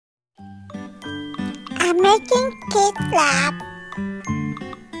are making kids laugh. Welcome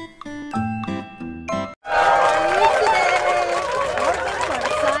to our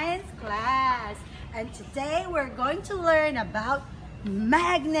science class. And today we're going to learn about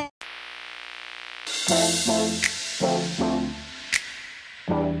magnets.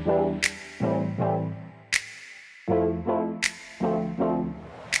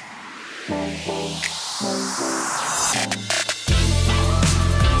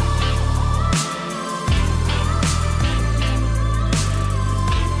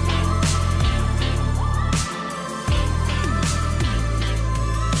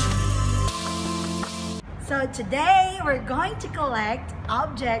 So today we're going to collect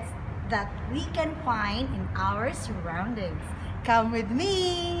objects that we can find in our surroundings. Come with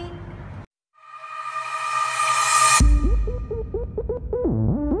me!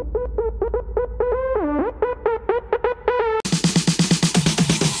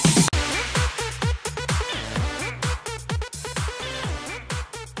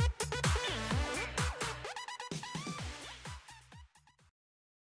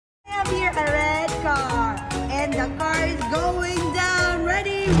 I have here a red car. And the car is going down.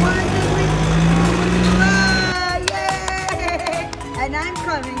 Ready? 1, 2, 3. Ah, yay! And I'm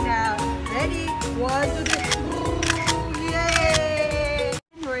coming now. Ready? 1, 2, 3. Yay!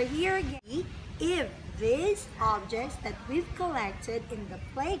 We're here again. If these objects that we've collected in the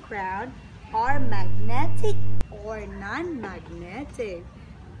playground are magnetic or non-magnetic.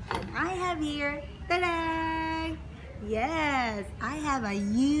 And I have here, ta-da! Yes, I have a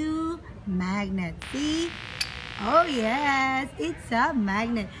U magnet. See? Oh yes, it's a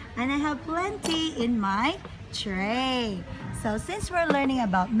magnet. And I have plenty in my tray. So since we're learning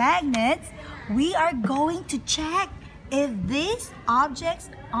about magnets, we are going to check if these objects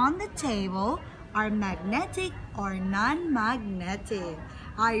on the table are magnetic or non-magnetic.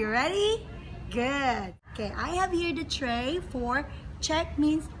 Are you ready? Good. Okay, I have here the tray for check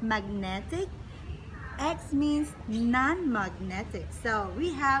means magnetic. X means non-magnetic. So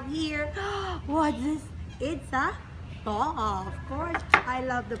we have here, what's this? It's a ball. Of course, I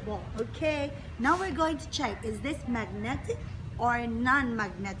love the ball. Okay, now we're going to check. Is this magnetic or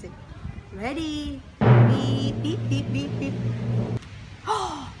non-magnetic? Ready? Beep, beep, beep, beep, beep.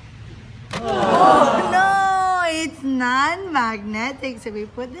 Oh no, it's non-magnetic. So we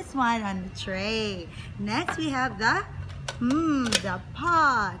put this one on the tray. Next, we have the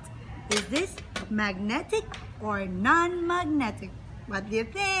pot. Is this magnetic or non-magnetic? What do you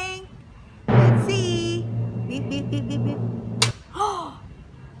think? Let's see. Beep, beep, beep, beep, beep. Oh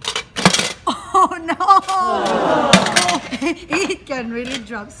no! Oh, it can really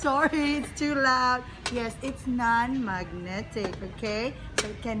drop. Sorry, it's too loud. Yes, it's non-magnetic, okay? So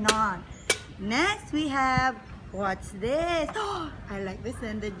it cannot. Next, we have, what's this? Oh, I like this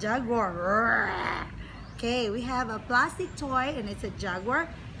one, the Jaguar. Okay, we have a plastic toy and it's a Jaguar.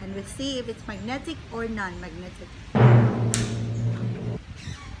 And we'll see if it's magnetic or non-magnetic.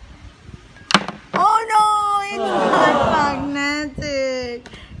 Oh no, it's not magnetic.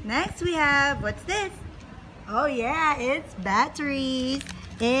 Next we have, what's this? Oh yeah, it's batteries.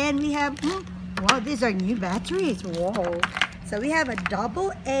 And we have, wow, these are new batteries. Whoa. So we have a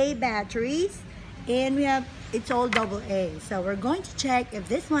AA batteries. And we have, it's all AA. So we're going to check if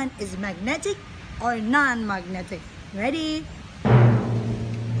this one is magnetic or non-magnetic. Ready?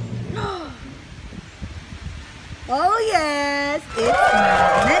 Oh yes, it's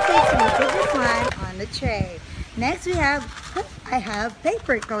magnetic. So we put this one on the tray. Next we have, I have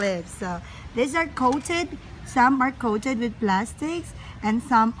paper clips. So these are coated. Some are coated with plastics and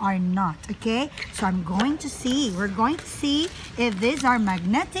some are not. Okay, so I'm going to see. We're going to see if these are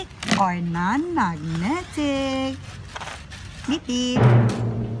magnetic or non-magnetic. Beep beep.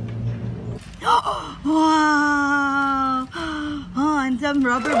 Wow! Oh, and some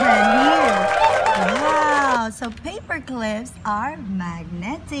rubber band here. Wow! So paper clips are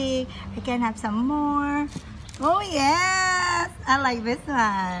magnetic. I can have some more. Oh yes! I like this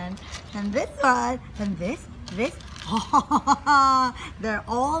one. And this one. And this. They're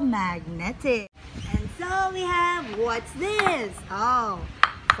all magnetic. And so we have, what's this? Oh,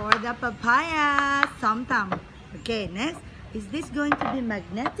 for the papaya, somtam. Okay, next. Is this going to be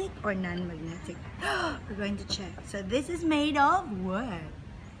magnetic or non-magnetic? We're going to check. So this is made of what?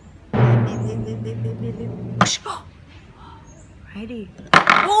 Ready?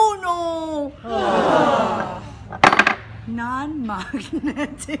 Oh no!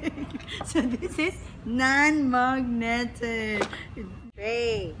 Non-magnetic. So this is non-magnetic.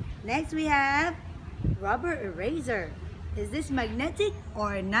 Great. Next we have rubber eraser. Is this magnetic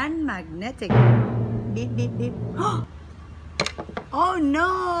or non-magnetic? Beep, beep, beep. Oh no!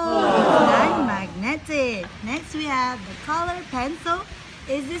 It's non-magnetic. magnetic. Next we have the color pencil.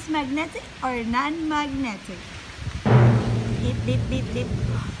 Is this magnetic or non-magnetic? Beep, beep, beep, beep.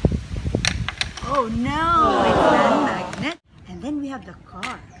 Oh no, it's non-magnetic. And then we have the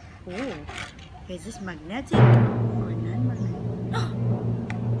car. Oh, is this magnetic or non-magnetic?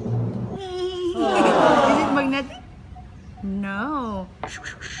 Is it magnetic? No.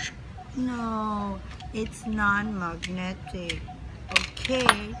 No, it's non-magnetic.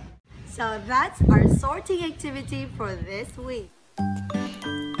 Okay. So that's our sorting activity for this week.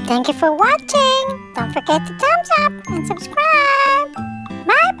 Thank you for watching. Don't forget to thumbs up and subscribe.